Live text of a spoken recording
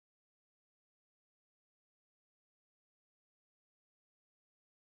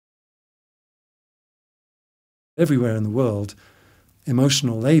Everywhere in the world,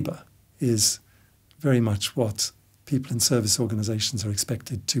 emotional labour is very much what people in service organisations are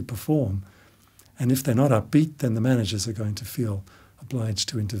expected to perform. And if they're not upbeat, then the managers are going to feel obliged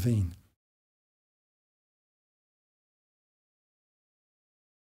to intervene.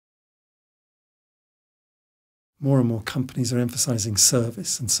 More and more companies are emphasising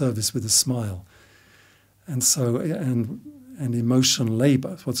service, and service with a smile. And so, and emotional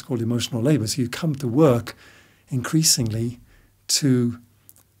labour, what's called emotional labour. So you come to work increasingly to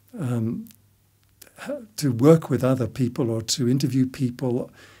work with other people or to interview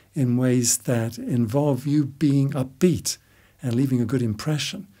people in ways that involve you being upbeat and leaving a good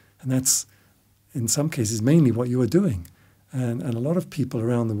impression. And that's, in some cases, mainly what you are doing. And a lot of people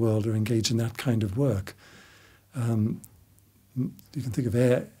around the world are engaged in that kind of work. You can think of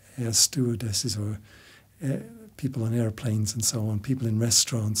air stewardesses or people on airplanes and so on, people in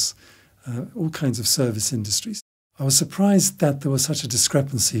restaurants, all kinds of service industries. I was surprised that there was such a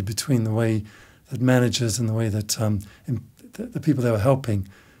discrepancy between the way that managers and the way that the people they were helping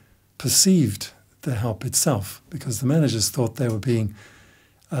perceived the help itself, because the managers thought they were being,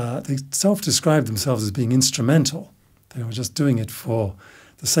 they self-described themselves as being instrumental. They were just doing it for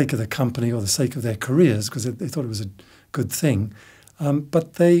the sake of the company or the sake of their careers, because they thought it was a good thing.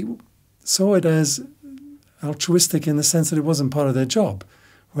 But they saw it as altruistic in the sense that it wasn't part of their job,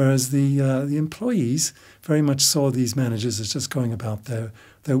 whereas the employees very much saw these managers as just going about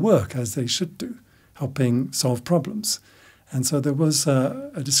their work, as they should do, helping solve problems. And so there was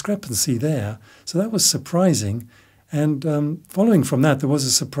a discrepancy there. So that was surprising. And following from that, there was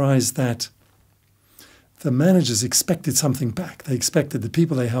a surprise that the managers expected something back. They expected the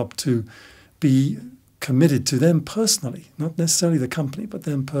people they helped to be committed to them personally, not necessarily the company, but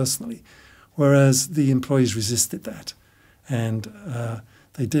them personally, whereas the employees resisted that. And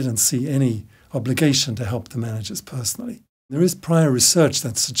they didn't see any obligation to help the managers personally. There is prior research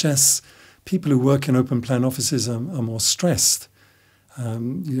that suggests people who work in open plan offices are more stressed.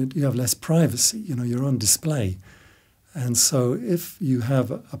 You have less privacy, you're on display. And so if you have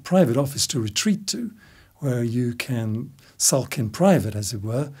a private office to retreat to, where you can sulk in private, as it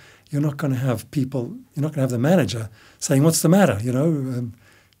were, you're not going to have people, you're not going to have the manager saying, "What's the matter?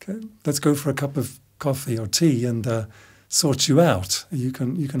 Let's go for a cup of coffee or tea and sort you out. You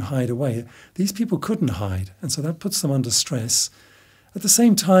can hide away." These people couldn't hide, and so that puts them under stress. At the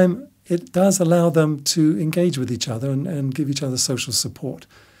same time, it does allow them to engage with each other and give each other social support,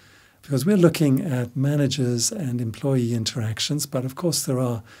 because we're looking at managers and employee interactions, but of course there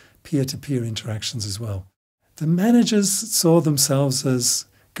are peer-to-peer interactions as well. The managers saw themselves as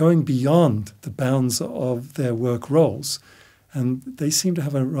going beyond the bounds of their work roles, and they seem to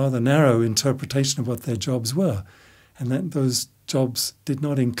have a rather narrow interpretation of what their jobs were, and that those jobs did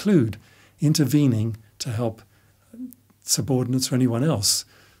not include intervening to help subordinates or anyone else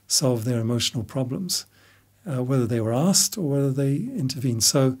solve their emotional problems, whether they were asked or whether they intervened.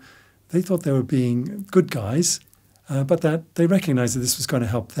 So they thought they were being good guys, but that they recognized that this was going to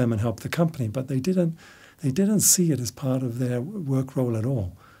help them and help the company, but they didn't see it as part of their work role at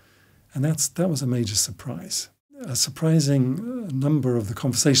all. And that was a major surprise. A surprising number of the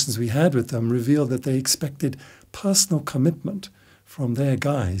conversations we had with them revealed that they expected personal commitment from their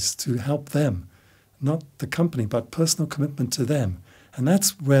guys to help them, not the company, but personal commitment to them. And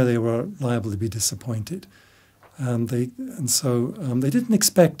that's where they were liable to be disappointed. So they didn't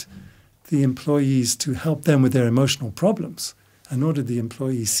expect the employees to help them with their emotional problems, and nor did the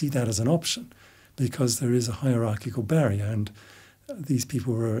employees see that as an option, because there is a hierarchical barrier, and these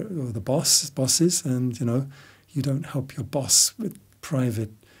people were the bosses, and you don't help your boss with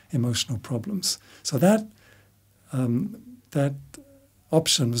private emotional problems. So that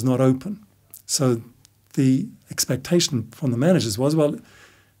option was not open. So the expectation from the managers was, well,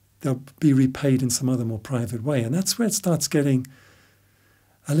 they'll be repaid in some other more private way. And that's where it starts getting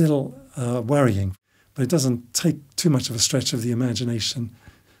a little worrying. But it doesn't take too much of a stretch of the imagination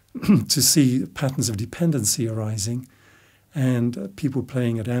to see patterns of dependency arising and people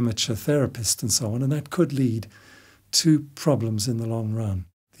playing at amateur therapist and so on. And that could lead to problems in the long run.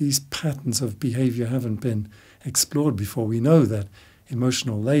 These patterns of behaviour haven't been explored before. We know that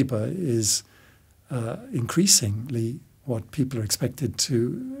emotional labour is increasingly what people are expected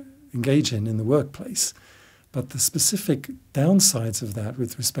to engage in the workplace. But the specific downsides of that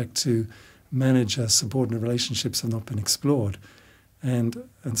with respect to manager-subordinate relationships have not been explored. And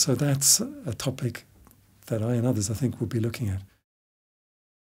so that's a topic that I and others, I think, will be looking at.